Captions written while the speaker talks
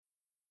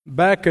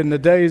Back in the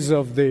days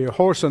of the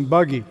horse and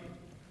buggy,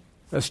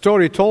 a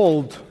story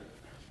told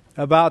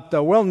about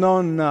a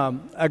well-known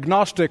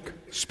agnostic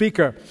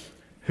speaker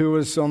who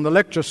was on the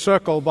lecture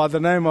circle by the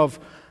name of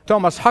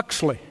Thomas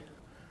Huxley.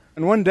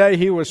 And one day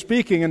he was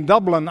speaking in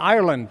Dublin,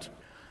 Ireland,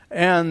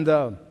 and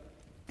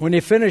when he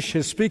finished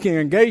his speaking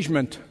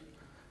engagement,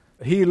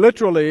 he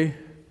literally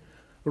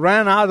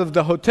ran out of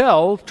the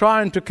hotel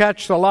trying to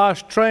catch the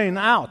last train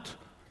out.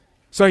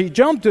 So he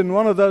jumped in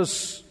one of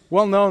those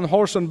well-known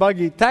horse and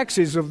buggy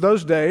taxis of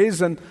those days,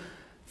 and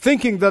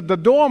thinking that the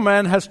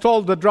doorman has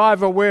told the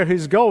driver where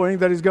he's going,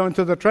 that he's going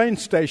to the train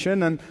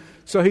station. And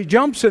so he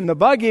jumps in the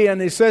buggy and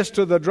he says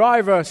to the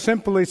driver,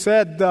 simply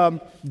said,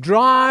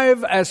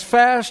 drive as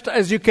fast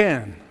as you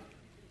can.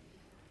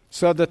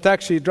 So the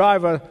taxi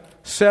driver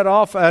set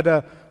off at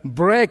a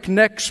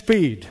breakneck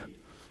speed.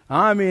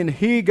 I mean,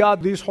 he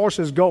got these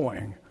horses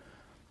going.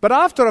 But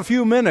after a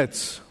few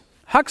minutes,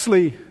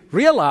 Huxley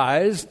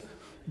realized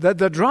that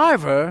the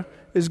driver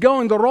is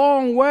going the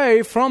wrong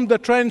way from the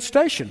train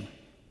station.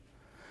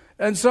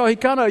 And so he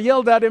kind of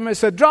yelled at him and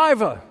said,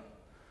 "Driver,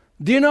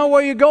 do you know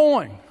where you're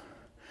going?"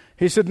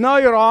 He said, "No,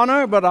 Your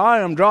Honor, but I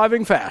am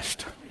driving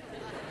fast."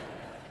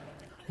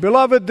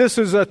 Beloved, this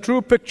is a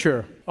true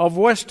picture of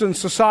Western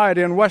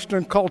society and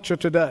Western culture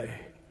today.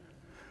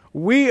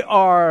 We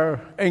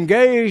are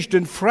engaged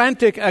in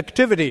frantic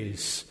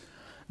activities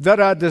that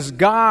are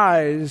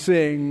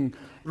disguising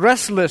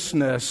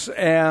restlessness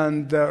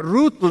and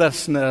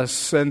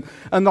rootlessness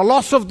and the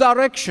loss of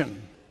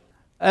direction.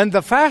 And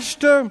the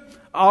faster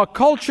our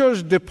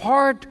cultures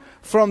depart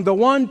from the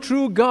one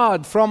true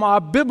God, from our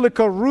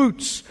biblical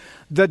roots,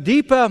 the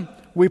deeper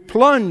we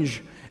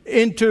plunge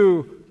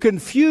into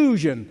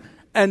confusion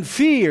and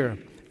fear,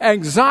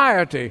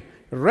 anxiety,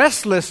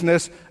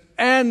 restlessness,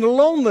 and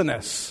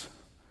loneliness.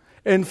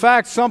 In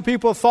fact, some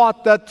people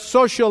thought that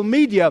social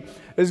media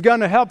is going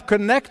to help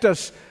connect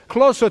us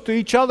closer to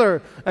each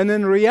other. And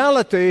in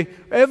reality,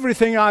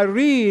 everything I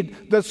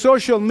read, that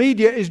social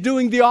media is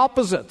doing the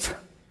opposite.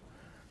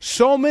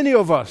 So many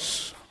of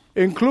us,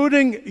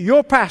 including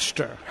your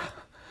pastor,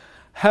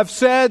 have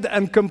said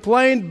and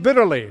complained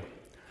bitterly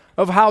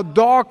of how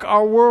dark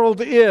our world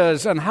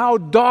is and how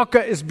darker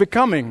it's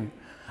becoming.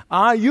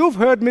 You've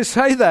heard me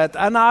say that,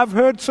 and I've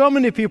heard so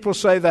many people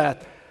say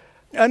that.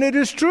 And it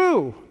is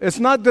true. It's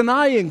not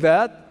denying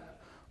that.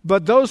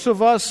 But those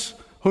of us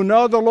who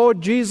know the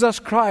Lord Jesus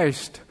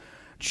Christ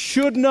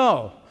should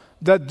know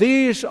that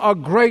these are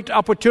great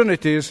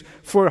opportunities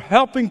for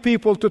helping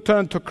people to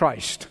turn to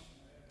Christ.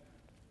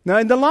 Now,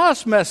 in the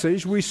last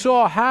message, we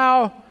saw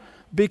how,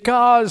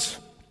 because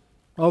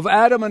of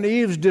Adam and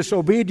Eve's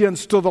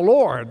disobedience to the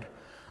Lord,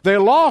 they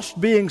lost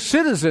being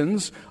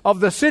citizens of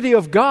the city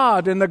of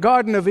God in the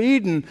Garden of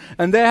Eden,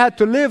 and they had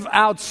to live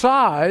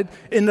outside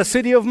in the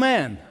city of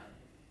man.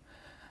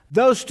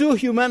 Those two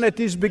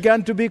humanities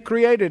began to be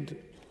created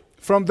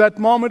from that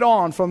moment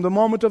on, from the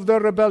moment of their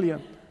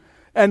rebellion.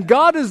 And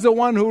God is the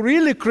one who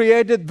really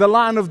created the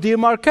line of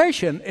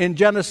demarcation in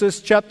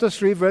Genesis chapter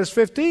 3, verse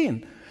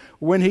 15,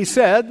 when he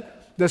said,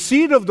 the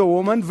seed of the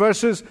woman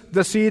versus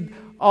the seed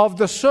of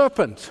the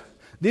serpent.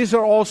 These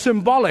are all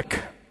symbolic.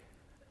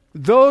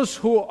 Those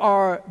who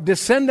are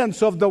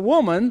descendants of the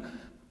woman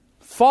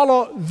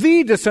follow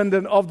the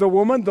descendant of the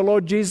woman, the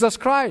Lord Jesus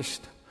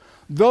Christ.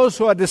 Those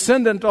who are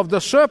descendant of the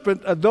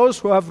serpent are those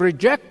who have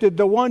rejected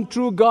the one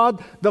true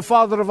God, the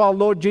Father of our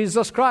Lord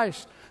Jesus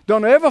Christ.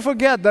 Don't ever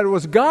forget that it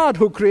was God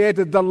who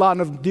created the line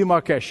of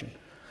demarcation.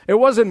 It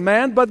wasn't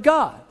man, but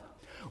God.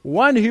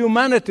 One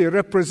humanity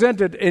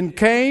represented in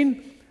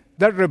Cain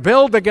that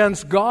rebelled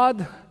against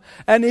God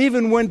and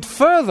even went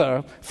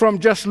further from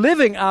just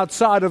living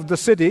outside of the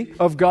city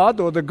of God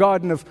or the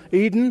Garden of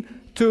Eden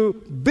to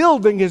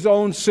building his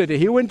own city.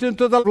 He went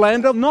into the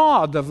land of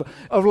Nod,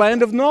 of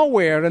land of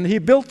nowhere, and he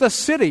built a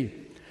city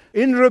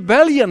in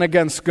rebellion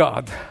against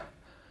God.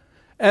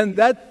 And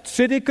that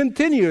city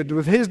continued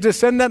with his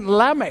descendant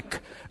Lamech.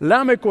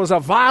 Lamech was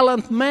a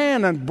violent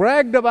man and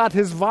bragged about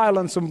his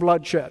violence and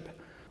bloodshed.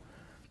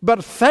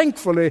 But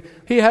thankfully,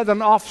 he had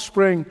an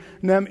offspring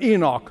named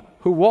Enoch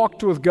who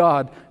walked with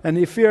God and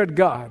he feared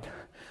God.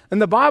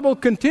 And the Bible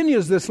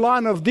continues this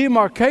line of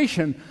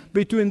demarcation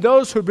between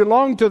those who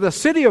belong to the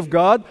city of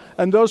God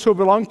and those who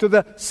belong to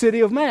the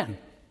city of man.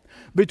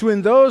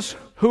 Between those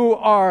who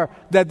are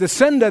the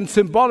descendants,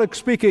 symbolic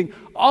speaking,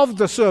 of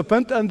the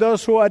serpent and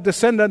those who are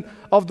descendant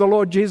of the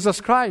Lord Jesus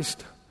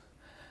Christ.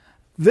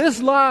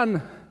 This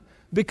line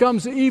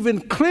becomes even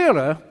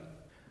clearer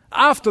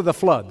after the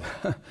flood,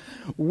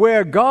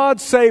 where God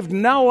saved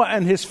Noah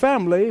and his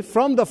family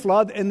from the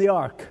flood in the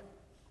ark.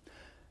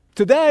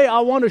 Today I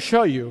want to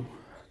show you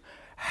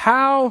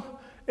how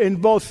in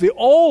both the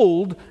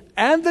Old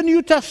and the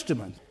New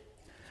Testament,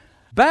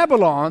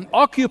 Babylon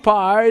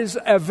occupies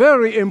a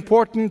very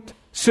important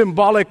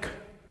symbolic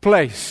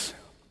place.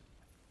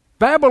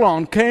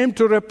 Babylon came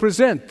to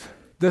represent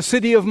the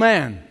city of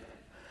man.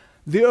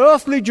 The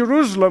earthly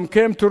Jerusalem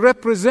came to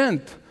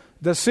represent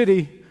the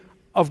city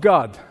of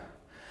God.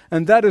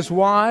 And that is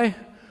why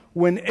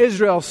when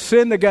Israel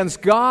sinned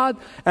against God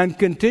and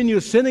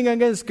continued sinning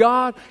against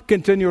God,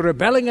 continued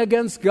rebelling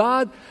against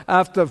God.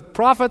 After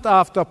prophet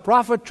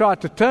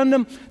tried to turn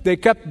them, they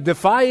kept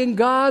defying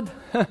God.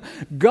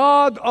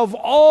 God of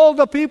all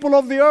the people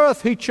of the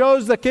earth, He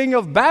chose the king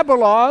of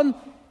Babylon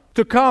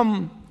to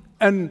come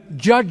and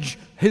judge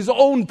His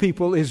own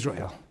people,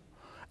 Israel,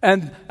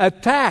 and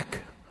attack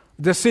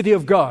the city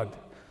of God.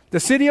 The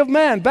city of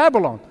man,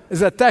 Babylon,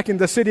 is attacking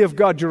the city of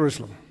God,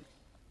 Jerusalem.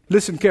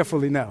 Listen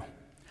carefully now.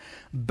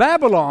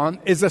 Babylon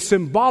is a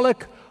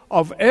symbolic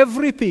of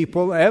every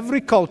people,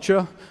 every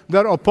culture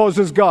that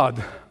opposes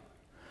God.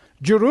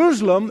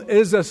 Jerusalem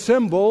is a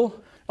symbol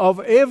of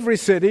every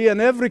city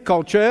and every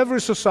culture, every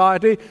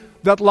society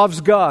that loves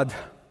God.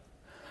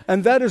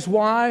 And that is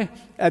why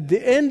at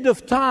the end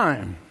of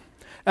time,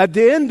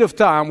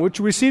 which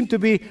we seem to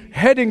be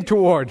heading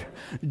toward,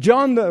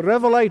 John the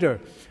Revelator,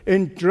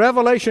 in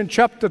Revelation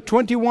chapter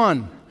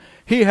 21,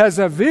 he has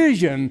a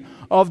vision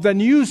of the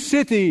new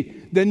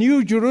city, the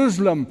new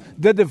Jerusalem,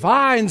 the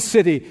divine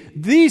city,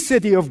 the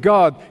city of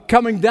God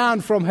coming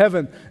down from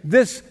heaven.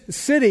 This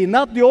city,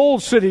 not the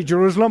old city,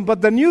 Jerusalem,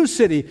 but the new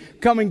city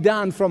coming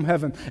down from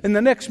heaven. In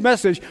the next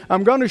message,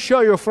 I'm going to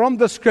show you from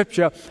the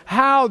scripture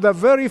how the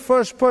very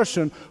first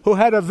person who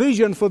had a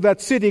vision for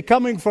that city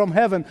coming from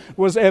heaven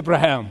was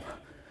Abraham.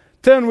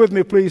 Turn with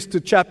me, please,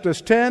 to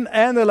chapters 10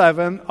 and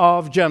 11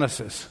 of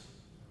Genesis.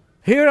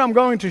 Here I'm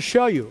going to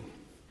show you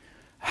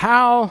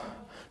how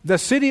the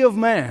city of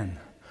man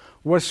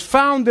was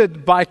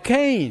founded by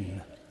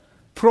Cain,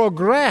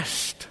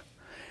 progressed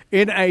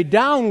in a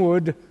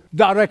downward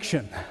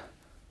direction.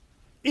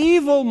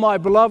 Evil, my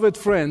beloved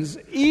friends,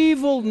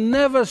 evil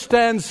never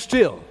stands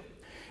still.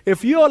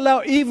 If you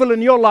allow evil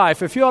in your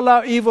life, if you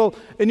allow evil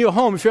in your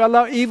home, if you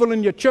allow evil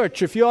in your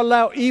church, if you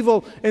allow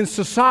evil in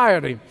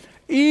society,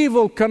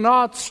 evil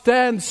cannot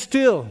stand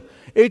still.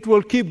 It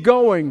will keep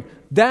going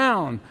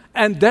down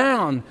and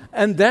down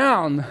and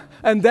down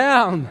and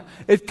down.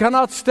 It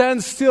cannot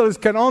stand still. It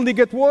can only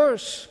get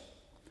worse.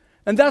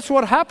 And that's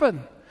what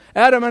happened.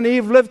 Adam and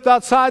Eve lived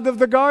outside of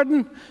the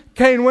garden.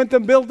 Cain went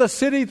and built a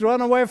city to run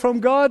away from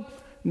God.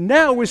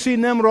 Now we see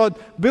Nimrod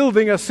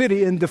building a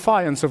city in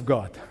defiance of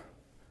God.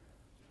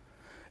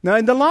 Now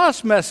in the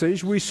last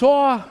message, we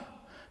saw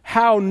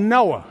how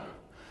Noah,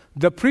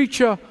 the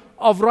preacher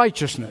of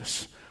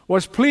righteousness,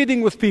 was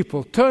pleading with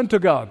people, turn to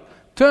God,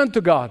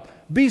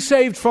 be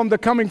saved from the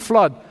coming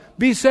flood.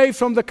 Be saved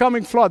from the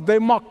coming flood. They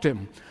mocked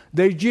him.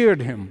 They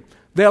jeered him.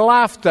 They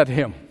laughed at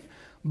him.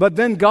 But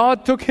then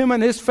God took him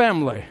and his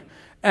family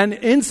and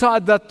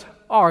inside that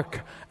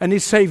ark, and He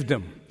saved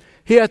them.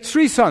 He had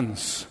three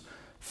sons.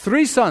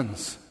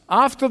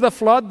 After the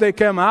flood, they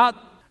came out,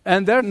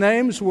 and their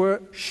names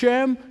were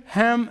Shem,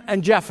 Ham,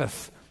 and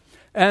Japheth.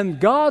 And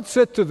God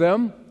said to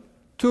them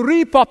to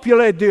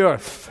repopulate the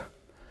earth.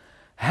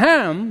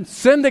 Ham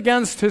sinned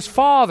against his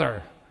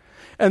father,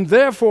 and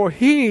therefore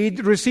he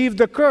received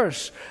the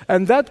curse.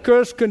 And that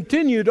curse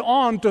continued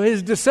on to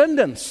his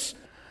descendants.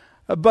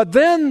 But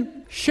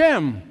then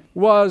Shem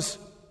was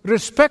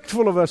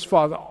respectful of his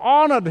father,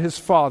 honored his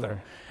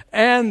father,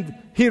 and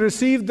he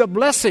received the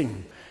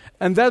blessing.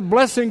 And that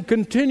blessing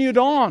continued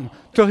on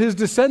to his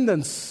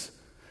descendants.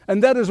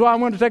 And that is why I'm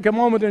going to take a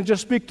moment and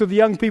just speak to the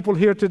young people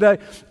here today.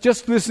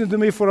 Just listen to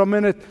me for a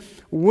minute.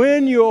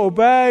 When you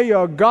obey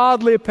your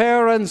godly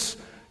parents,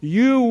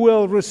 you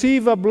will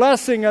receive a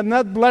blessing, and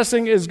that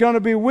blessing is going to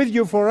be with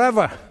you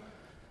forever,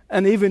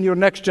 and even your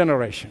next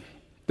generation.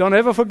 Don't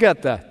ever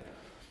forget that.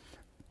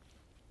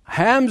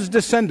 Ham's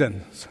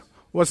descendant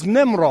was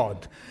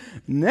Nimrod.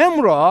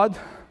 Nimrod,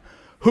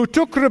 who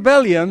took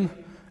rebellion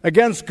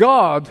against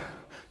God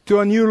to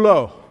a new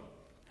low.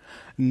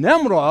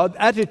 Nimrod's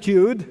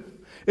attitude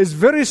is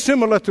very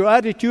similar to the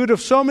attitude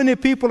of so many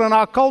people in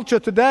our culture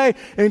today,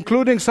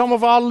 including some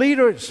of our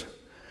leaders.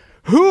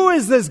 Who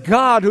is this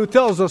God who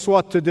tells us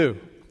what to do?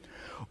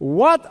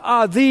 What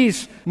are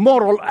these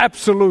moral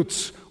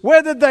absolutes?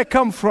 Where did they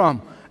come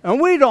from?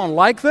 And we don't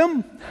like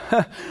them.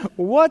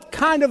 What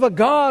kind of a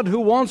God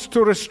who wants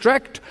to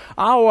restrict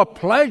our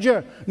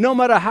pleasure, no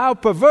matter how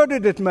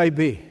perverted it may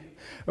be?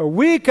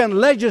 We can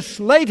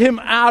legislate Him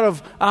out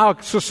of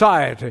our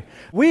society.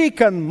 We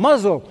can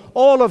muzzle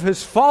all of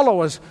His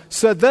followers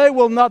so they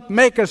will not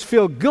make us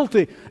feel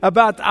guilty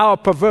about our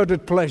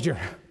perverted pleasure.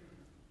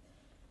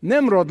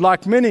 Nimrod,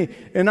 like many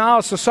in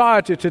our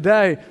society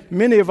today,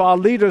 many of our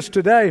leaders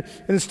today,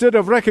 instead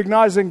of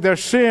recognizing their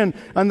sin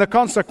and the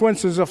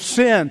consequences of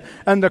sin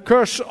and the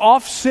curse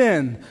of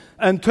sin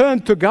and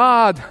turned to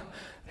God,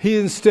 he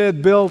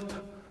instead built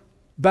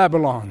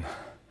Babylon,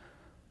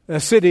 a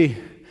city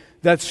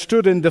that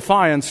stood in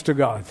defiance to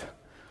God.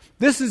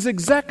 This is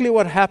exactly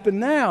what happened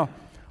now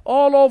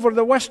all over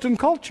the Western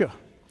culture.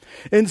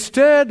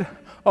 Instead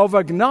of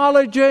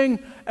acknowledging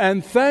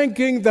and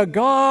thanking the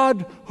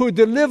God who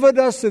delivered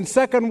us in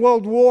Second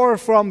World War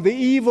from the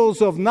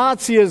evils of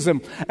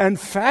Nazism and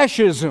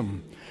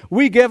fascism,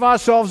 we give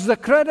ourselves the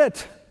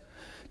credit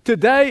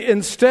Today,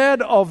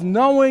 instead of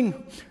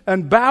knowing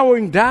and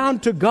bowing down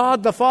to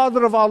God, the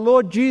Father of our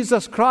Lord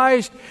Jesus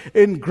Christ,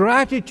 in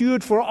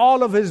gratitude for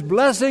all of His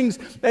blessings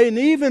and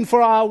even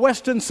for our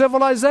Western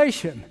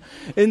civilization,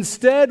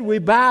 instead we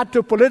bow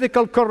to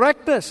political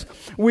correctness,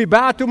 we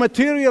bow to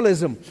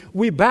materialism,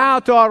 we bow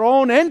to our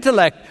own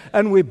intellect,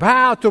 and we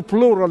bow to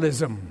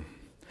pluralism.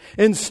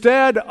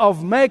 Instead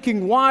of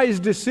making wise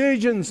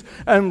decisions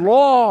and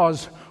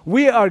laws,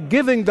 we are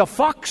giving the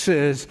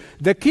foxes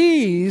the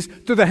keys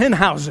to the hen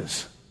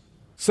houses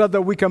so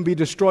that we can be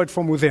destroyed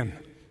from within.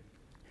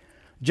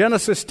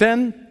 Genesis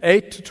 10,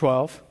 8 to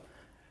 12,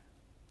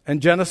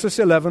 and Genesis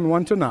 11,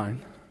 1 to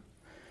 9.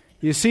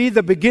 You see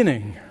the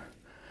beginning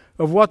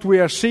of what we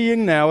are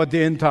seeing now at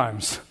the end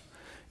times.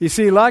 You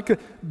see, like the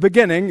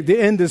beginning, the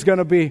end is going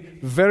to be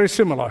very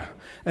similar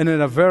and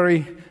in a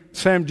very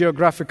same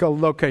geographical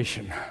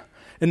location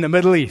in the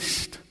Middle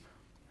East.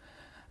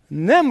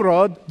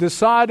 Nimrod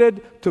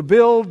decided to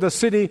build the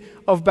city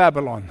of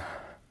Babylon,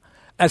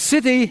 a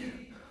city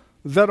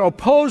that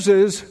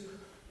opposes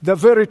the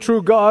very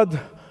true God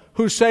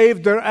who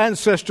saved their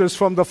ancestors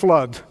from the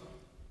flood.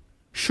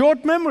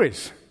 Short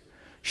memories,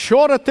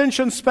 short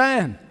attention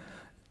span.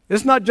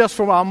 It's not just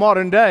from our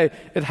modern day,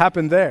 it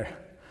happened there.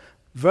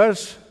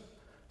 Verse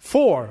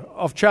 4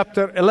 of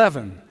chapter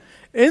 11.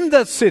 In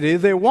that city,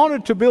 they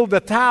wanted to build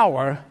a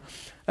tower,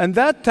 and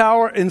that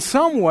tower in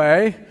some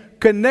way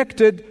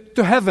connected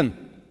to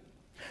heaven.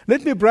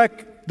 Let me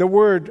break the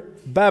word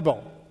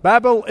Babel.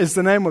 Babel is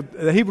the name of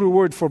the Hebrew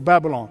word for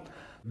Babylon.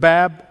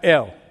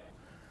 Bab-el.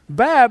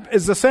 Bab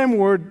is the same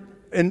word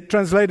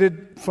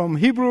translated from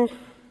Hebrew,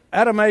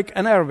 Aramaic,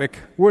 and Arabic.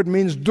 Word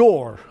means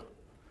door.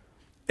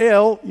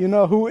 El, you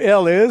know who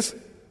El is?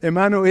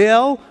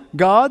 Emmanuel,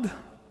 God.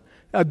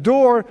 A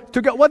door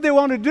to God. What they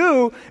want to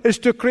do is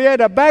to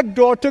create a back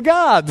door to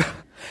God.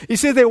 You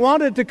see, they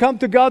wanted to come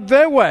to God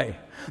their way.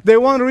 They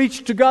want to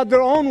reach to God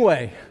their own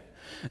way.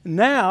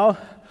 Now,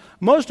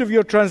 most of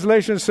your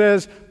translation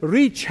says,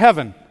 reach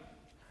heaven.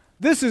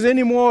 This is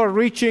any more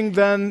reaching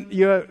than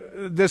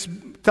this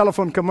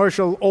telephone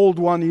commercial, old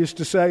one used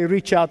to say,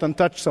 reach out and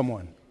touch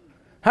someone.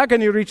 How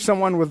can you reach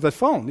someone with the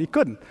phone? You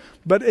couldn't.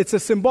 But it's a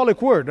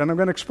symbolic word, and I'm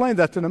going to explain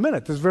that in a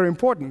minute. It's very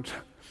important.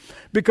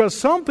 Because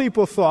some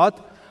people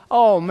thought,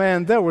 oh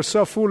man, they were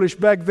so foolish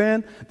back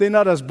then. They're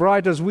not as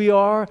bright as we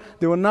are.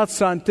 They were not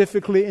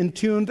scientifically in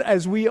tuned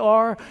as we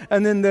are.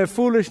 And in their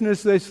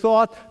foolishness, they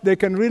thought they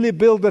can really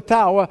build a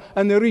tower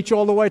and they reach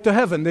all the way to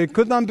heaven. They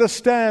couldn't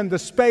understand the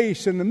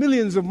space and the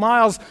millions of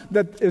miles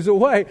that is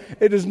away.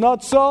 It is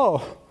not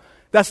so.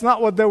 That's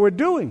not what they were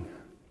doing.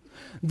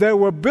 They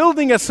were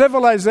building a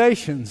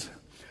civilization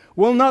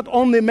will not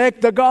only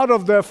make the God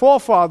of their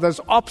forefathers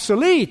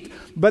obsolete,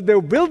 but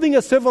they're building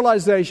a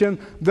civilization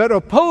that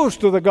opposed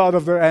to the God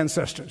of their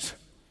ancestors.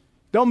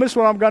 Don't miss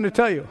what I'm going to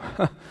tell you.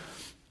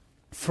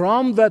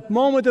 From that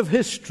moment of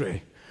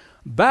history,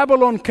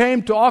 Babylon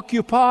came to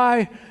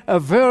occupy a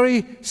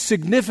very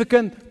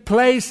significant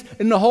place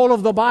in the whole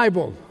of the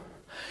Bible.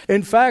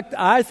 In fact,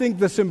 I think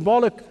the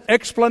symbolic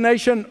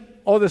explanation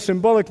or the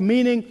symbolic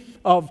meaning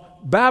of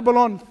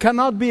Babylon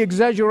cannot be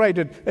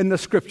exaggerated in the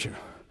Scripture.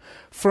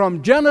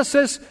 From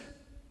Genesis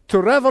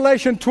to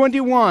Revelation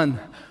 21,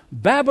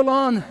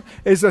 Babylon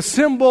is a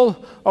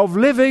symbol of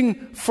living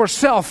for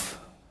self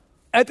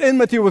at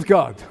enmity with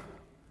God.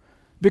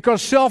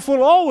 Because self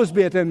will always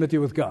be at enmity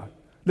with God.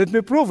 Let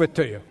me prove it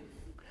to you.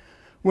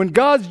 When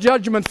God's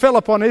judgment fell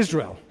upon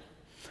Israel,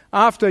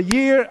 after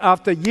year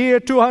after year,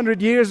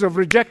 200 years of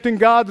rejecting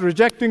God,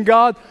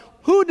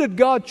 who did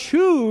God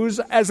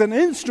choose as an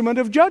instrument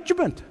of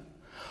judgment?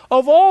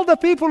 Of all the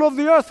people of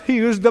the earth, He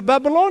used the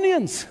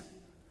Babylonians.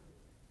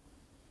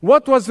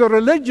 What was the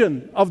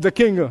religion of the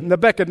king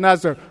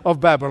Nebuchadnezzar of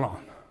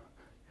Babylon?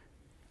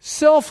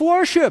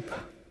 Self-worship.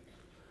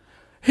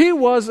 He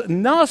was a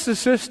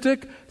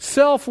narcissistic,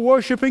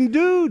 self-worshiping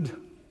dude.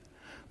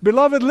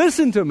 Beloved,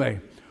 listen to me.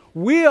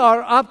 We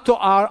are up to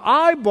our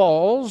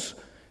eyeballs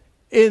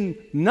in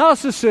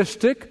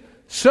narcissistic,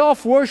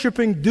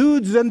 self-worshiping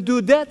dudes and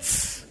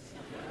dudettes.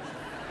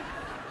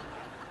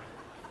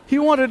 He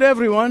wanted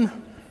everyone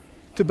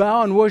to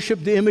bow and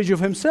worship the image of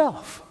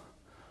himself.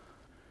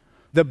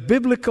 The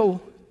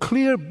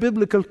clear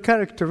biblical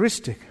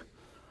characteristic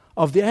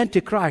of the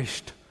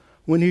Antichrist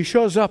when he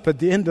shows up at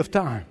the end of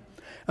time.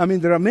 I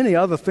mean, there are many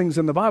other things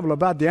in the Bible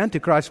about the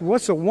Antichrist.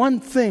 What's the one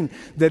thing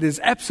that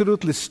is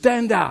absolutely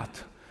stand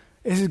out?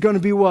 Is it going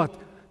to be what?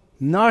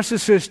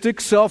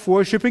 Narcissistic,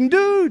 self-worshiping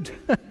dude.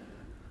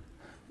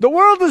 The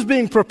world is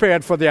being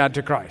prepared for the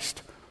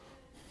Antichrist.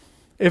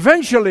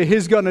 Eventually,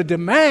 he's going to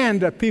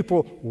demand that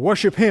people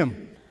worship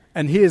him.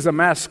 And he is a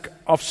mask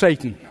of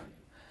Satan.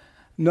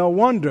 No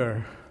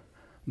wonder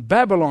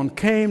Babylon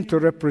came to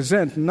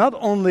represent not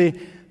only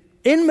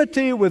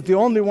enmity with the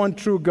only one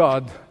true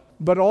God,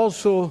 but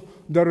also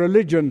the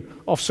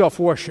religion of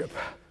self-worship.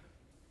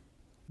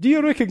 Do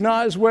you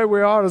recognize where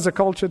we are as a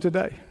culture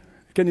today?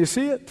 Can you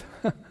see it?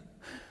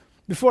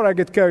 Before I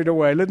get carried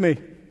away, let me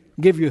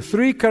give you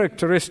 3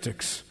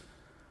 characteristics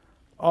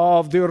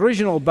of the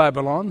original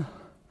Babylon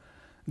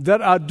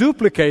that are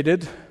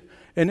duplicated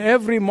in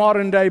every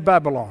modern-day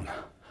Babylon,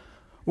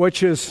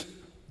 which is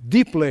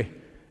deeply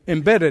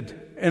embedded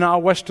in our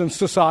Western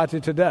society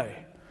today.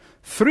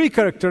 3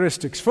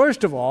 characteristics.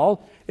 First of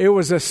all, it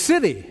was a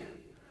city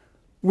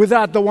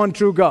without the one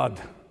true God.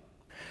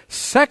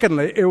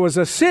 Secondly, it was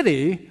a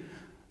city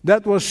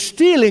that was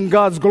stealing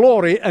God's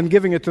glory and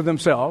giving it to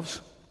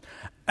themselves.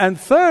 And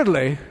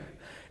thirdly,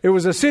 it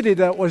was a city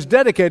that was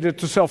dedicated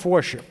to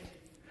self-worship.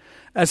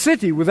 A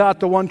city without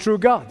the one true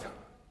God.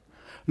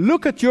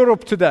 Look at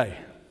Europe today.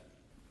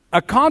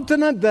 A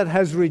continent that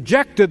has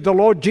rejected the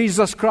Lord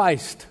Jesus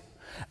Christ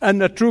and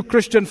the true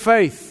Christian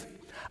faith.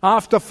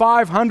 After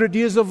 500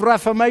 years of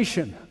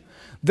Reformation,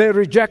 they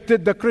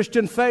rejected the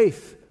Christian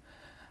faith.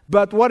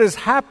 But what is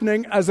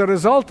happening as a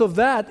result of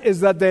that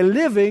is that they're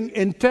living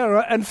in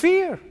terror and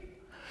fear.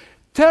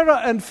 Terror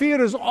and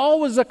fear is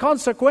always the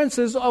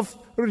consequences of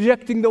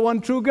rejecting the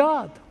one true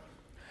God.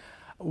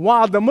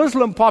 While the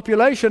Muslim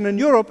population in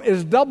Europe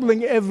is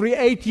doubling every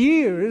 8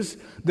 years,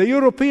 the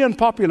European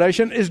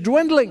population is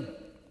dwindling.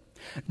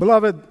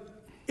 Beloved,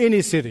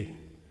 any city,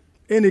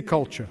 any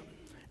culture,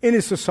 any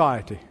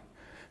society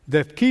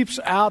that keeps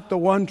out the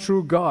one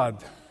true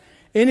God,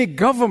 any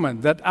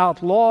government that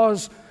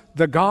outlaws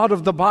the God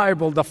of the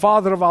Bible, the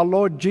Father of our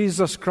Lord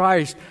Jesus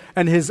Christ,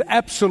 and His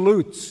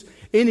absolutes,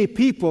 any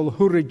people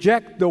who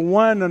reject the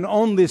one and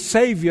only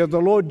Savior, the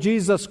Lord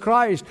Jesus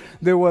Christ,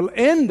 they will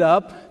end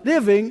up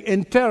living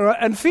in terror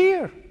and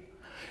fear.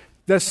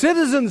 The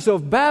citizens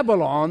of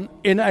Babylon,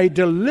 in a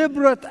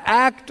deliberate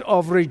act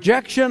of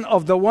rejection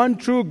of the one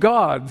true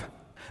God,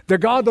 the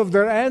God of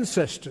their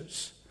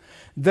ancestors,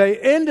 they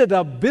ended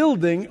up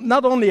building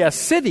not only a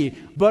city,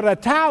 but a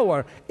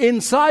tower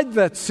inside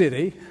that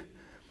city,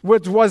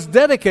 which was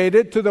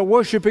dedicated to the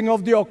worshiping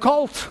of the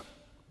occult.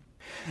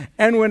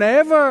 And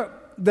whenever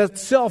that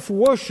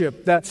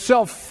self-worship, that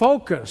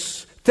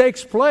self-focus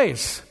takes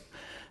place,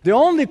 the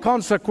only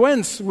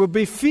consequence will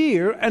be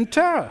fear and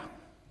terror.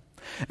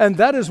 And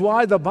that is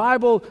why the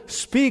Bible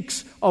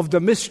speaks of the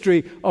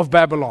mystery of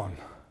Babylon.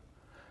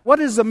 What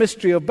is the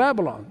mystery of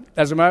Babylon?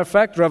 As a matter of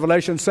fact,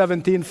 Revelation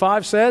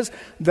 17:5 says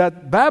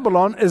that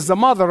Babylon is the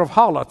mother of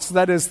harlots.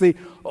 That is the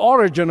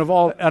origin of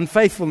all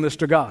unfaithfulness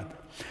to God.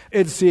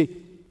 It's the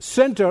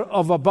center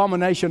of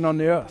abomination on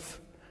the earth.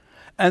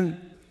 And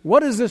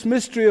what is this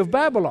mystery of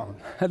Babylon?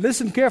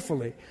 Listen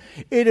carefully.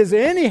 It is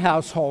any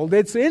household,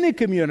 it's any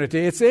community,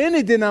 it's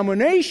any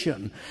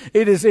denomination,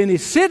 it is any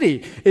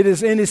city, it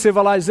is any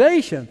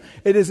civilization,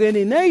 it is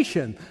any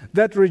nation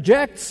that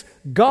rejects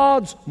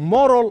God's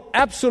moral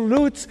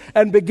absolutes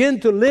and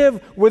begin to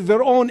live with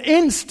their own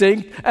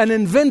instinct and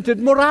invented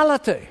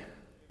morality.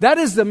 That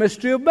is the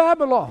mystery of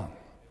Babylon.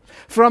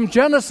 From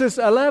Genesis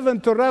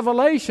 11 to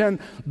Revelation,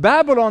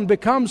 Babylon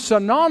becomes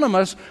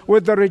synonymous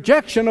with the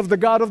rejection of the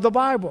God of the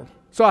Bible.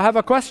 So I have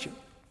a question.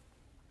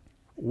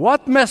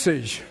 What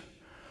message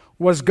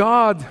was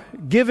God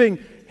giving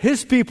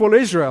His people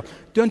Israel?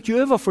 Don't you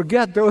ever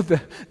forget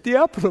the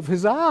apple of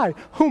His eye,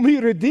 whom He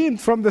redeemed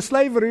from the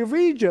slavery of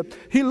Egypt.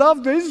 He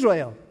loved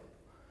Israel.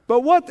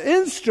 But what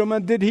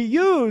instrument did He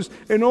use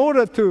in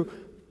order to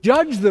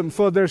judge them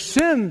for their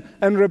sin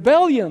and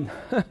rebellion?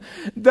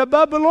 The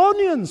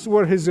Babylonians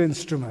were His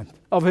instrument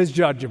of His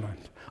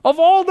judgment, of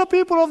all the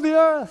people of the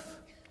earth.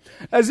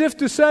 As if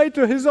to say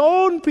to His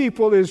own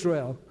people,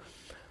 Israel,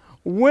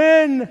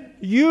 when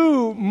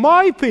you,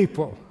 my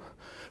people,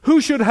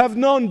 who should have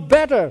known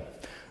better,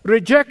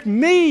 reject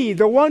me,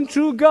 the one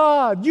true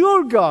God,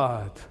 your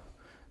God,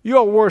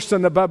 you're worse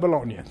than the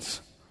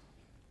Babylonians.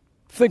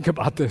 Think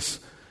about this.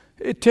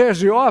 It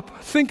tears you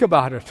up. Think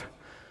about it.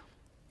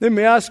 Let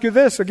me ask you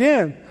this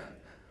again.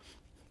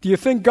 Do you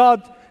think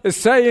God is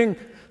saying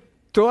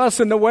to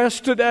us in the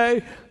West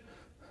today,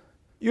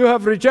 you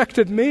have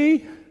rejected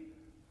me?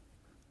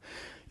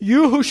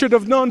 You who should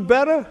have known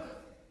better?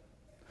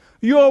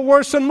 You are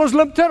worse than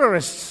Muslim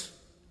terrorists.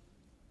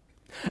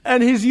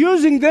 And He's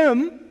using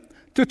them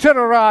to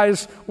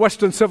terrorize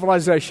Western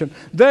civilization.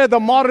 They're the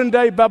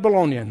modern-day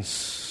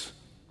Babylonians.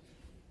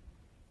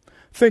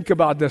 Think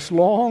about this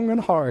long and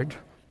hard.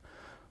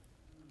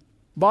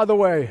 By the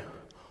way,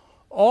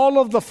 all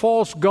of the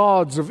false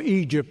gods of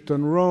Egypt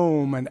and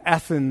Rome and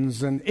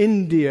Athens and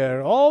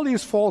India, all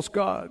these false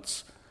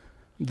gods,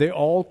 they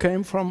all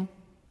came from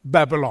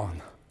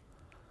Babylon.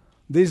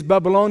 These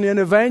Babylonian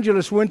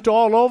evangelists went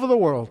all over the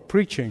world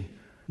preaching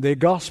the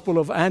gospel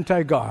of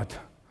anti-God.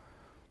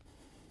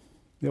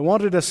 They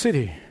wanted a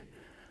city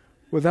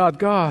without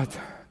God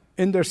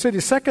in their city.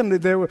 Secondly,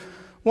 they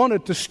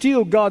wanted to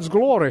steal God's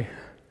glory.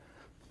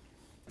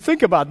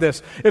 Think about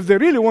this. If they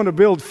really want to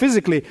build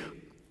physically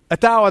a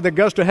tower that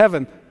goes to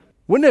heaven,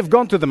 wouldn't they have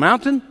gone to the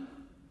mountain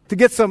to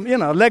get some,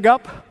 leg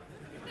up?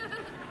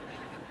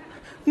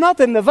 Not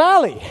in the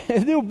valley.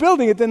 They were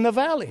building it in the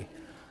valley.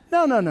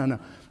 No.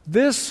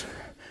 This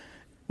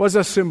was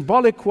a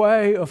symbolic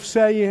way of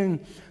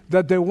saying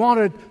that they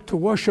wanted to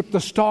worship the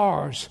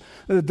stars,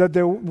 that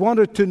they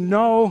wanted to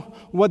know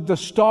what the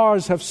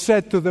stars have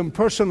said to them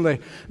personally.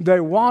 They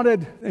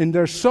wanted, and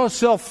they're so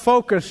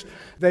self-focused,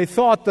 they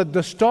thought that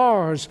the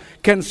stars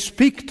can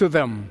speak to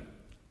them.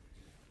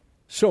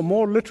 So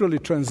more literally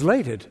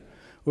translated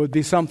would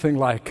be something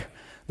like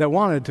they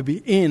wanted to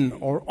be in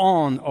or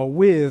on or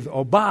with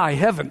or by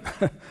heaven.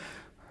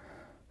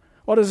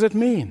 What does it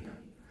mean?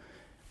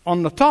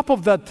 On the top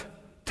of that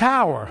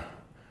tower,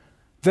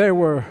 there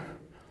were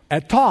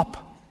a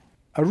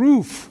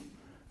roof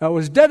that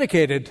was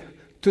dedicated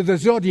to the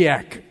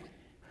zodiac.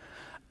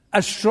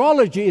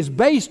 Astrology is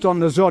based on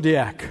the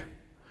zodiac.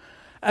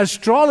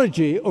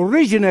 Astrology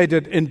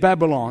originated in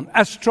Babylon.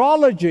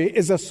 Astrology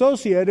is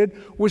associated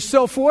with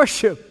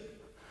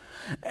self-worship.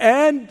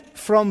 And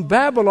from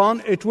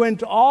Babylon, it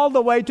went all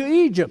the way to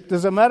Egypt.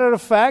 As a matter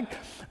of fact,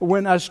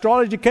 when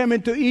astrology came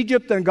into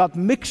Egypt and got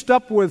mixed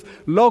up with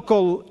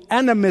local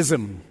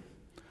animism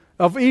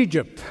of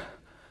Egypt,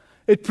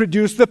 it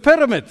produced the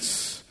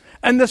pyramids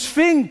and the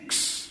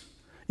Sphinx.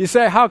 You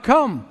say, how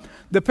come?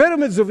 The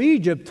pyramids of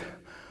Egypt,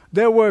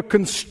 they were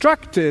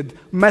constructed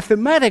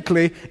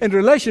mathematically in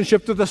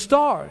relationship to the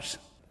stars.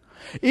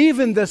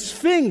 Even the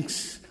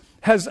Sphinx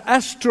has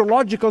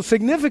astrological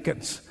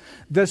significance.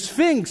 The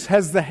Sphinx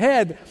has the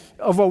head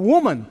of a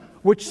woman,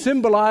 which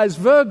symbolizes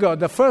Virgo,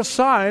 the first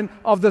sign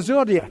of the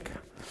zodiac.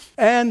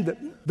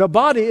 And the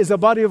body is a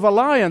body of a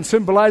lion,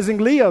 symbolizing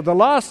Leo, the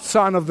last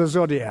sign of the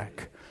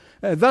zodiac.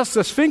 Thus,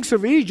 the Sphinx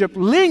of Egypt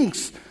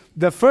links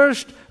the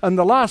first and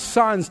the last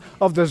signs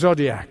of the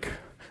zodiac.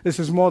 This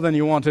is more than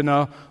you want to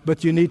know,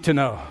 but you need to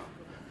know.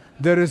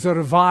 There is a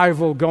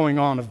revival going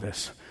on of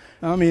this.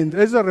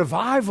 There's a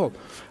revival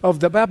of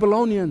the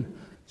Babylonian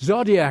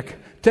zodiac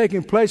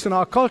taking place in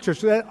our culture.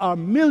 So there are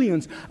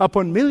millions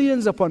upon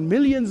millions upon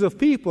millions of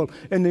people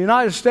in the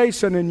United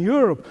States and in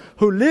Europe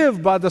who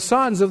live by the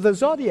signs of the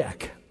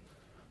zodiac.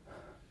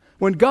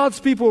 When God's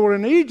people were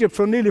in Egypt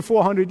for nearly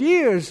 400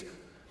 years,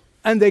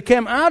 and they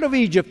came out of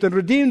Egypt and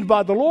redeemed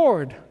by the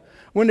Lord,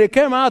 when they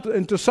came out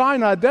into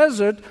Sinai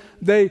desert,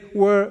 they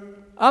were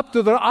up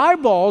to their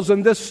eyeballs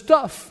in this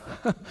stuff.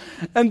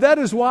 And that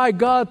is why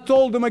God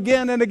told them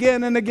again and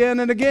again and again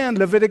and again,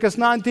 Leviticus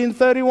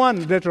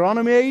 19:31,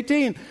 Deuteronomy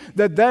 18,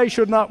 that they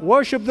should not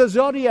worship the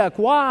zodiac.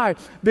 Why?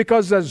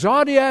 Because the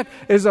zodiac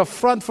is a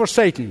front for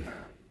Satan.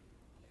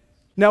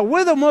 Now,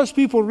 whether most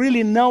people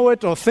really know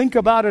it or think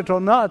about it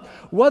or not,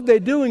 what they're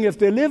doing, if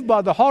they live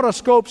by the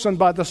horoscopes and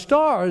by the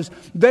stars,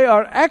 they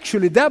are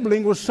actually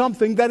dabbling with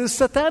something that is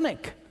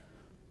satanic.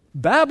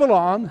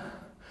 Babylon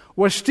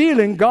was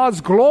stealing God's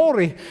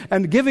glory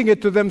and giving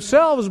it to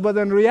themselves, but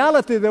in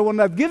reality they were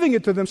not giving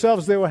it to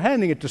themselves, they were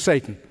handing it to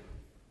Satan.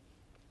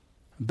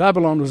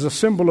 Babylon was a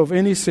symbol of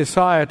any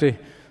society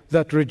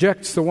that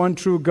rejects the one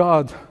true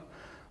God.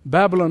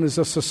 Babylon is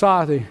a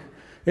society,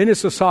 any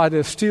society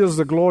that steals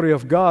the glory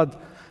of God.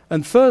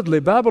 And thirdly,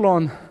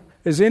 Babylon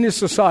is any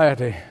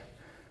society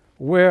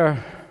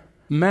where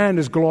man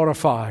is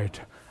glorified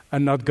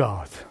and not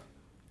God.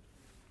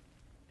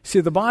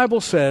 See, the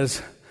Bible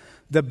says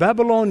the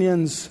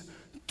Babylonians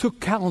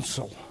took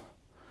counsel.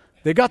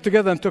 They got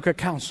together and took a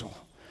counsel.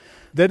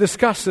 They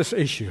discussed this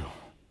issue.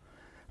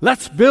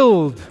 Let's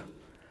build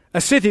a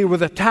city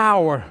with a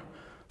tower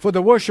for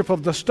the worship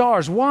of the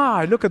stars.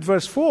 Why? Look at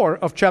verse 4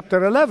 of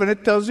chapter 11.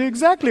 It tells you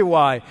exactly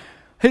why.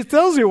 It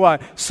tells you why.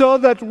 So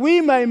that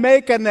we may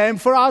make a name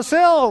for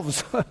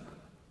ourselves.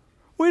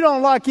 We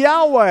don't like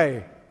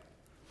Yahweh.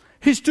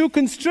 He's too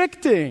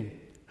constricting.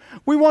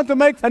 We want to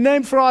make a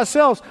name for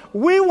ourselves.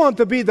 We want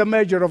to be the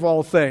measure of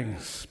all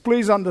things.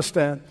 Please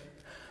understand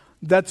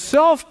that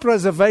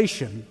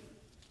self-preservation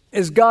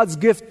is God's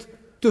gift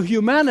to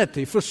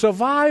humanity for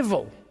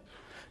survival.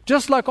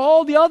 Just like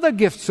all the other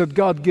gifts that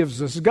God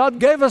gives us. God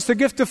gave us the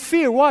gift of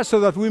fear. Why? So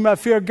that we might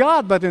fear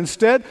God. But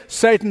instead,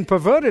 Satan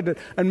perverted it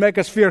and make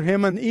us fear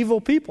him and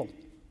evil people.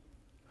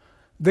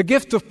 The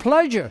gift of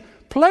pleasure.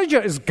 Pleasure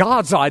is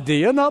God's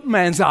idea, not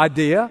man's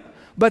idea.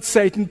 But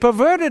Satan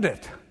perverted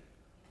it.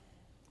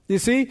 You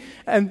see?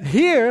 And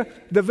here,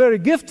 the very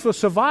gift for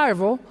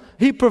survival,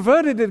 he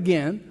perverted it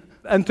again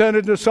and turned it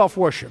into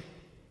self-worship.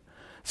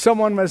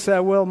 Someone may say,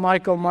 well,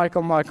 Michael,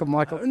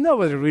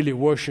 nobody really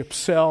worships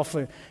self.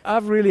 I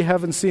really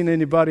haven't seen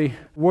anybody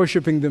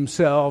worshiping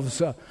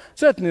themselves.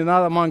 Certainly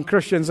not among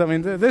Christians.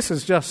 This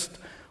is just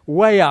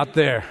way out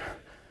there.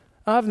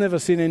 I've never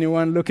seen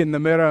anyone look in the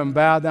mirror and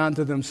bow down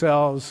to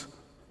themselves.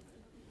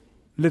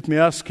 Let me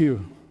ask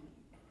you,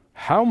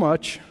 how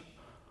much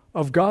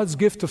of God's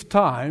gift of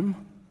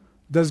time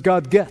does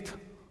God get?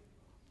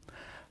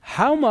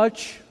 How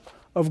much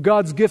of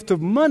God's gift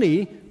of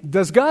money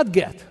does God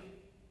get?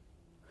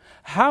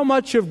 How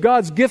much of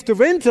God's gift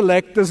of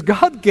intellect does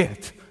God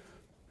get?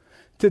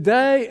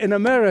 Today in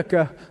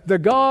America, the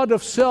God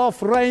of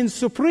self reigns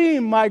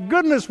supreme. My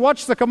goodness,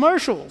 watch the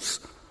commercials.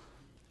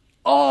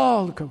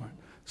 All the commercials.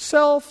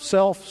 Self.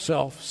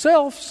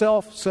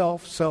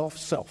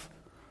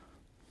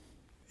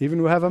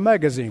 Even we have a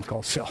magazine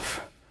called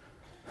Self.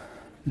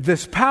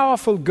 This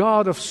powerful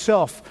God of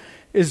self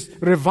is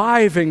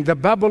reviving the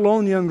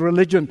Babylonian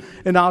religion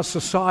in our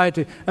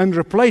society and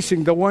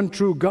replacing the one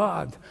true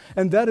God.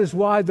 And that is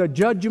why the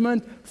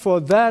judgment for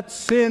that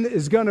sin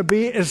is going to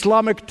be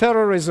Islamic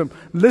terrorism.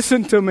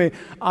 Listen to me.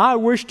 I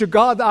wish to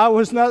God I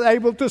was not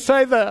able to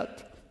say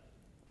that.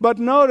 But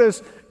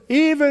notice,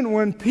 even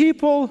when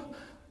people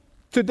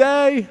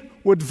today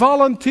would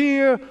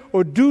volunteer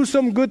or do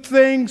some good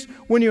things,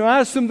 when you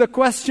ask them the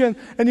question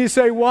and you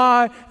say,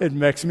 why? It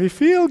makes me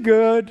feel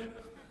good.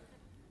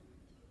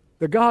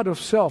 The God of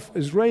self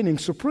is reigning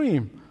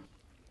supreme.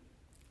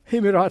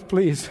 Hear me right,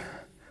 please.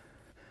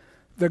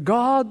 The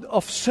God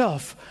of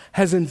self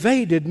has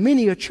invaded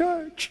many a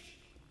church.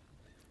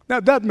 Now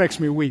that makes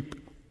me weep.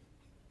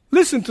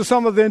 Listen to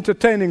some of the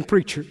entertaining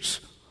preachers.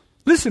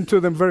 Listen to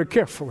them very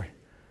carefully.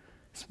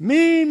 It's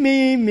me,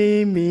 me,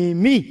 me, me,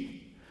 me.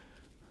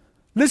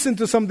 Listen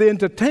to some of the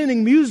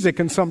entertaining music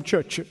in some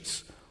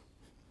churches.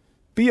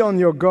 Be on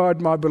your guard,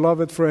 my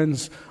beloved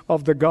friends,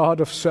 of the God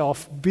of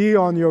self. Be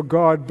on your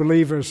guard,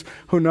 believers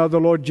who know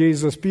the Lord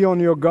Jesus. Be on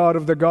your guard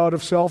of the God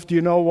of self. Do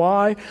you know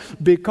why?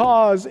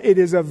 Because it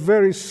is a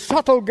very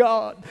subtle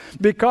God.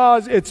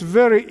 Because it's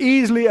very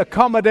easily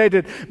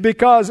accommodated.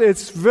 Because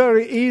it's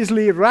very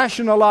easily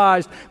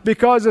rationalized.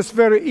 Because it's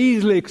very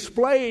easily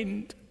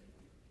explained.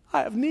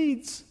 I have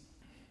needs.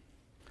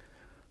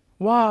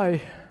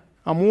 Why?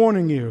 I'm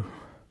warning you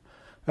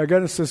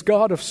against this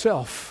God of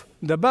self,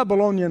 the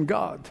Babylonian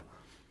God,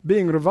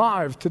 being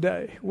revived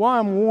today. Why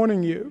I'm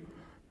warning you?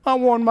 I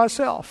warn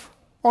myself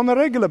on a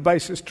regular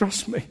basis,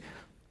 trust me.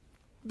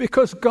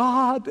 Because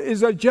God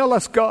is a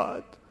jealous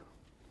God.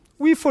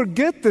 We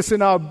forget this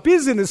in our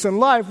busyness in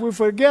life. We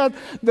forget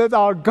that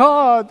our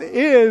God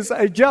is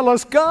a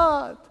jealous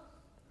God.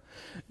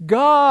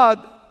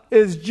 God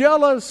is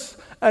jealous,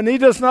 and He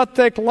does not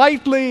take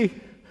lightly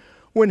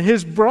when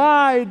His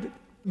bride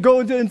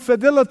go into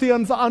infidelity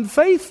and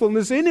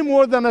unfaithfulness any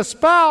more than a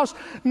spouse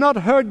not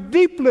hurt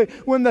deeply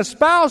when the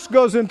spouse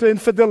goes into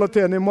infidelity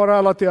and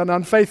immorality and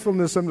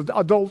unfaithfulness and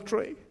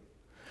adultery.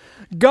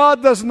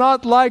 God does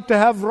not like to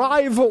have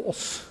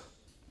rivals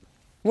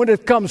when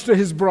it comes to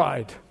His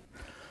bride.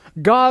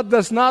 God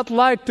does not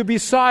like to be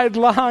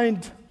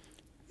sidelined,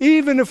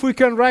 even if we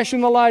can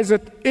rationalize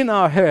it in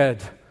our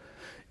head.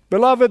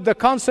 Beloved, the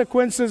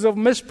consequences of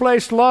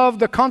misplaced love,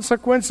 the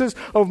consequences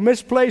of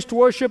misplaced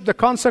worship, the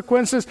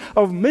consequences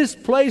of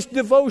misplaced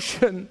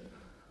devotion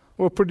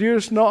will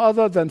produce no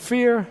other than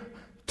fear,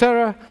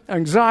 terror,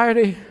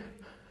 anxiety,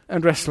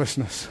 and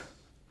restlessness.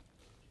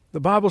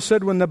 The Bible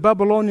said when the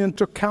Babylonians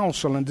took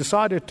counsel and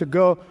decided to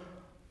go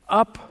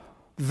up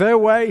their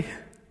way,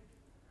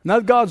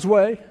 not God's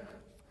way,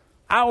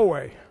 our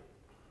way,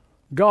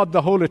 God,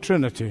 the Holy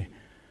Trinity,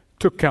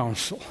 took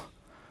counsel.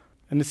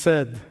 And it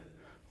said,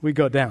 we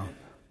go down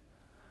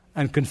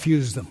and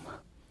confuse them.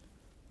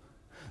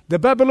 The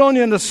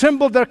Babylonians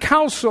assembled their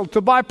council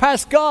to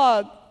bypass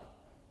God.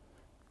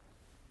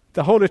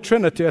 The Holy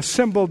Trinity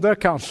assembled their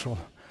council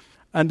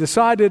and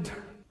decided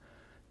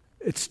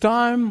it's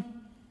time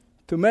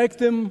to make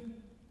them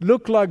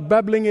look like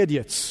babbling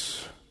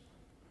idiots.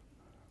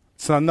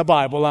 It's not in the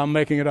Bible, I'm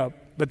making it up,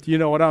 but you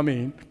know what I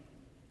mean.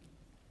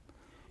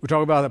 We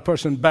talk about a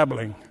person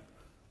babbling.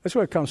 That's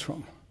where it comes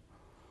from.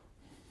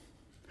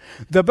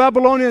 The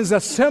Babylonians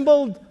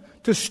assembled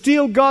to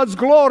steal God's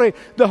glory.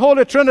 The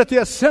Holy Trinity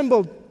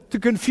assembled to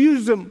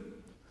confuse them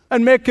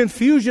and make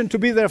confusion to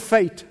be their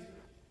fate.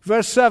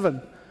 Verse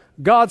 7,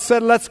 God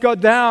said, let's go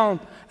down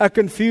and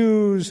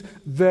confuse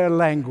their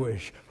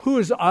language. Who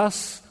is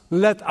us?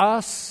 Let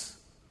us.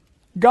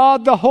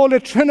 God, the Holy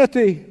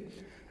Trinity,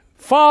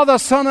 Father,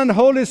 Son, and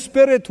Holy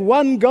Spirit,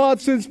 one God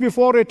since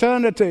before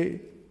eternity,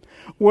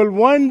 will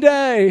one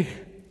day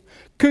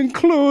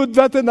conclude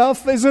that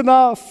enough is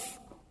enough.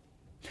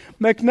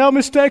 Make no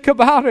mistake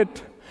about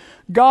it.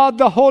 God,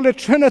 the Holy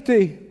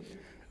Trinity,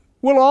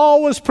 will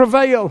always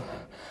prevail.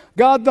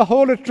 God, the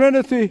Holy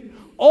Trinity,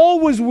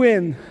 always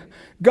win.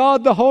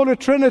 God, the Holy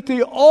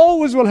Trinity,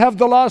 always will have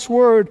the last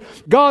word.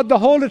 God, the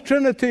Holy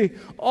Trinity,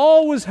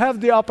 always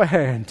have the upper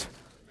hand.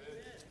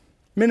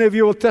 Many of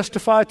you will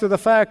testify to the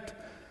fact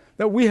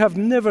that we have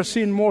never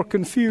seen more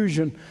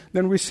confusion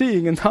than we're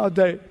seeing in our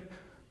day.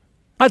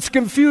 That's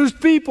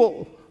confused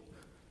people.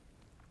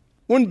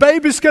 When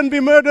babies can be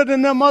murdered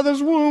in their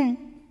mother's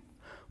womb,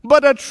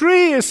 but a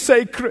tree is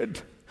sacred.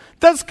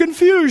 That's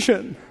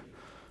confusion.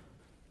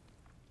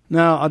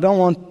 Now, I don't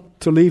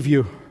want to leave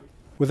you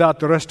without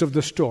the rest of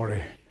the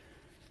story.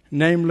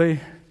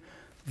 Namely,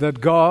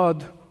 that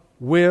God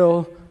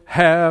will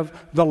have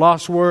the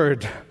last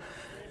word.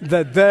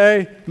 That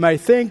they may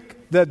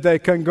think that they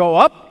can go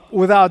up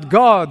without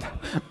God,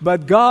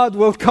 but God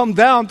will come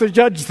down to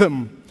judge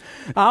them.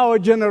 Our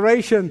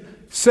generation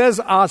says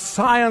our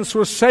science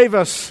will save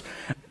us.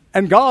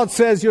 And God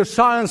says your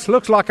science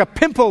looks like a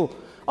pimple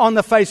on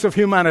the face of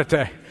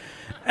humanity.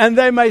 And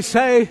they may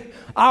say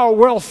our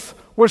wealth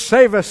will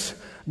save us.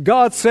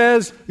 God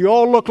says you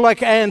all look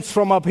like ants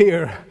from up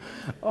here.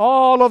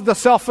 All of the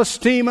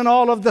self-esteem and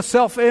all of the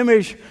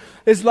self-image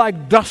is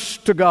like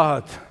dust to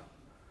God.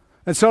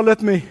 And so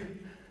let me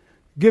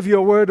give you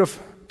a word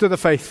to the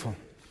faithful.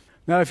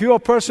 Now, if you're a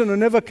person who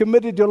never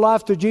committed your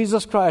life to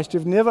Jesus Christ,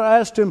 you've never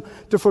asked Him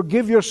to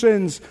forgive your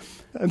sins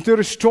and to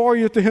restore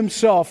you to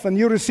Himself, and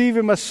you receive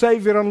Him as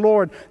Savior and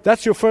Lord,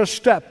 that's your first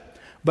step.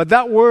 But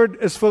that word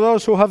is for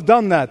those who have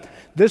done that.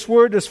 This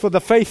word is for the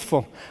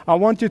faithful. I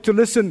want you to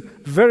listen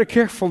very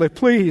carefully,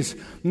 please.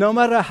 No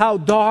matter how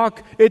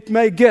dark it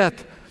may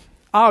get,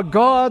 our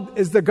God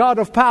is the God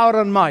of power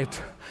and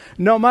might.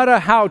 No matter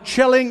how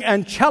chilling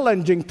and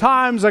challenging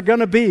times are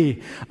going to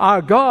be,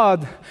 our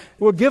God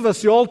will give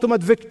us the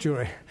ultimate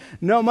victory.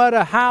 No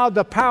matter how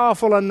the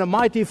powerful and the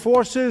mighty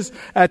forces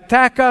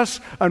attack us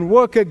and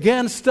work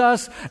against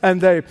us, and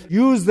they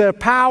use their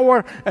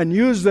power and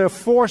use their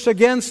force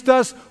against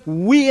us,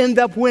 we end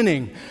up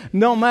winning.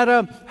 No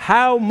matter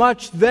how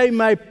much they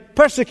may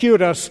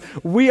persecute us,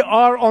 we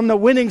are on the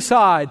winning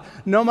side.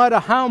 No matter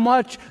how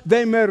much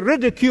they may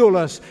ridicule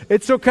us,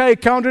 it's okay,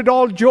 count it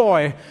all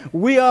joy.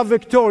 We are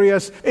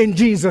victorious in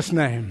Jesus'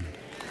 name.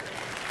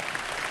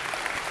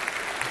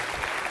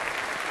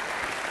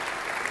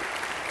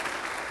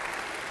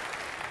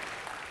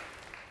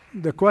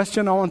 The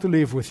question I want to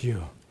leave with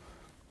you,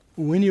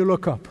 when you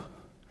look up,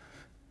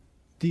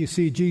 do you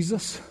see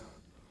Jesus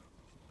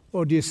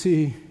or do you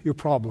see your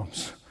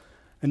problems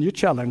and your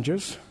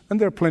challenges? And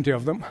there are plenty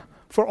of them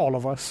for all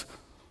of us.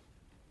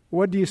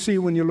 What do you see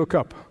when you look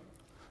up?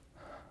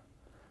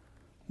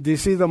 Do you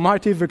see the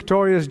mighty,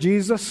 victorious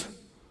Jesus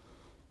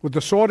with the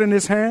sword in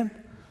his hand,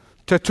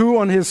 tattoo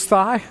on his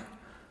thigh,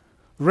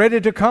 ready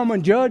to come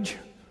and judge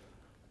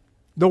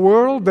the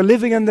world, the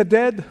living and the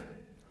dead?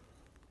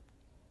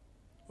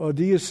 Or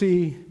do you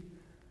see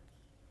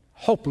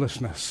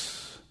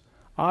hopelessness?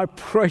 I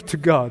pray to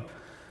God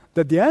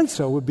that the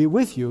answer would be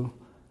with you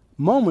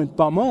moment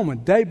by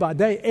moment, day by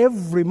day,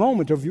 every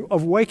moment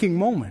of waking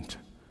moment.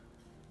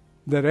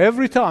 That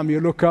every time you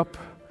look up,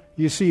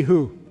 you see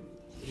who?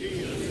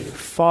 Jesus.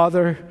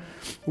 Father,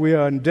 we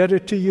are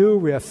indebted to you.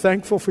 We are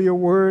thankful for your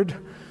word.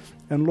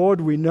 And Lord,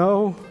 we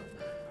know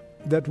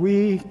that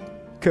we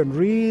can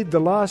read the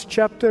last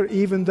chapter,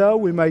 even though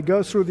we may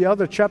go through the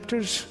other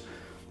chapters.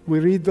 We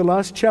read the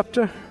last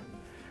chapter,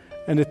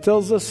 and it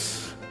tells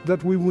us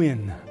that we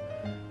win.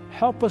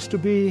 Help us to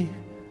be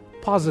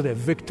positive,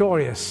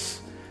 victorious.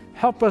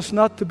 Help us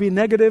not to be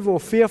negative or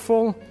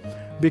fearful,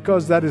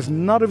 because that is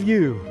not of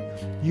you.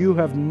 You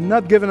have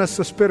not given us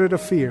the spirit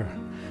of fear.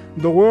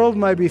 The world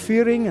may be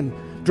fearing and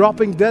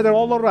dropping dead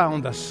all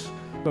around us,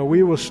 but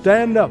we will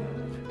stand up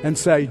and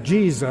say,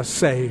 Jesus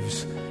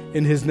saves.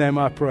 In his name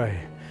I pray.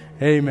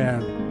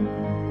 Amen.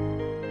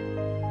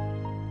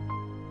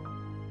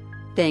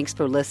 Thanks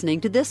for listening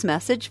to this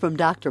message from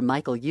Dr.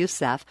 Michael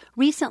Youssef,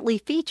 recently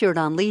featured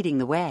on Leading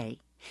the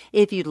Way.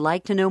 If you'd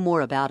like to know more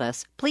about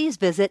us, please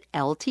visit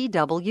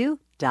ltw.org.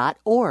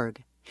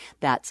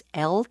 That's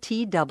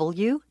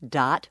ltw.org.